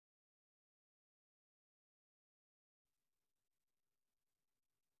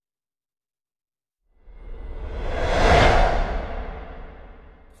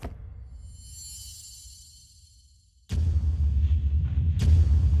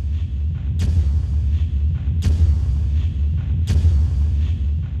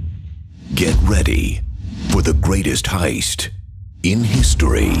Get ready for the greatest heist in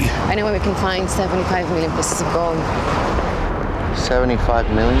history. I know where we can find 75 million pieces of gold. 75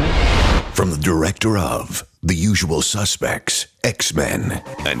 million? From the director of The Usual Suspects, X-Men,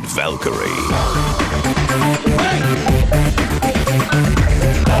 and Valkyrie.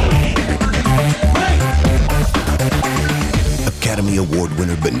 Academy Award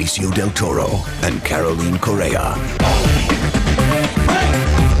winner Benicio del Toro and Caroline Correa.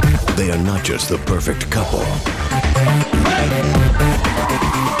 They are not just the perfect couple.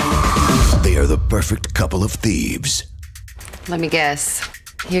 They are the perfect couple of thieves. Let me guess.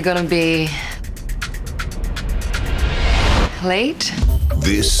 You're gonna be late?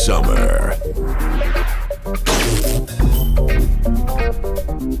 This summer.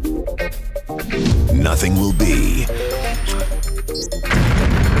 Nothing will be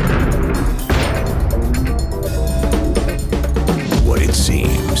what it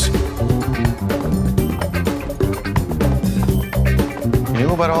seems. You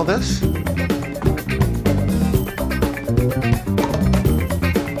knew about all this?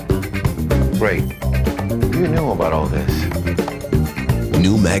 Great. You knew about all this.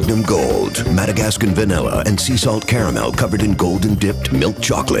 New Magnum Gold, Madagascar vanilla, and sea salt caramel covered in golden dipped milk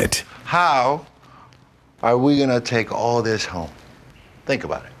chocolate. How are we gonna take all this home? Think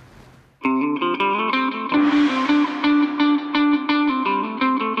about it.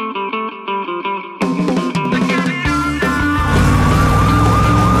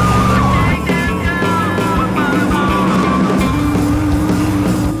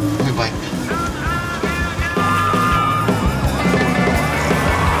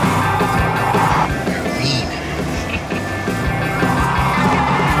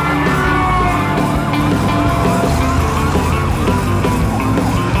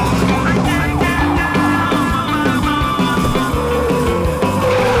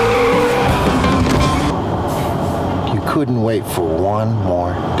 Couldn't wait for one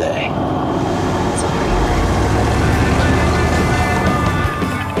more day.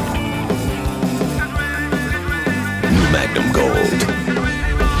 New Magnum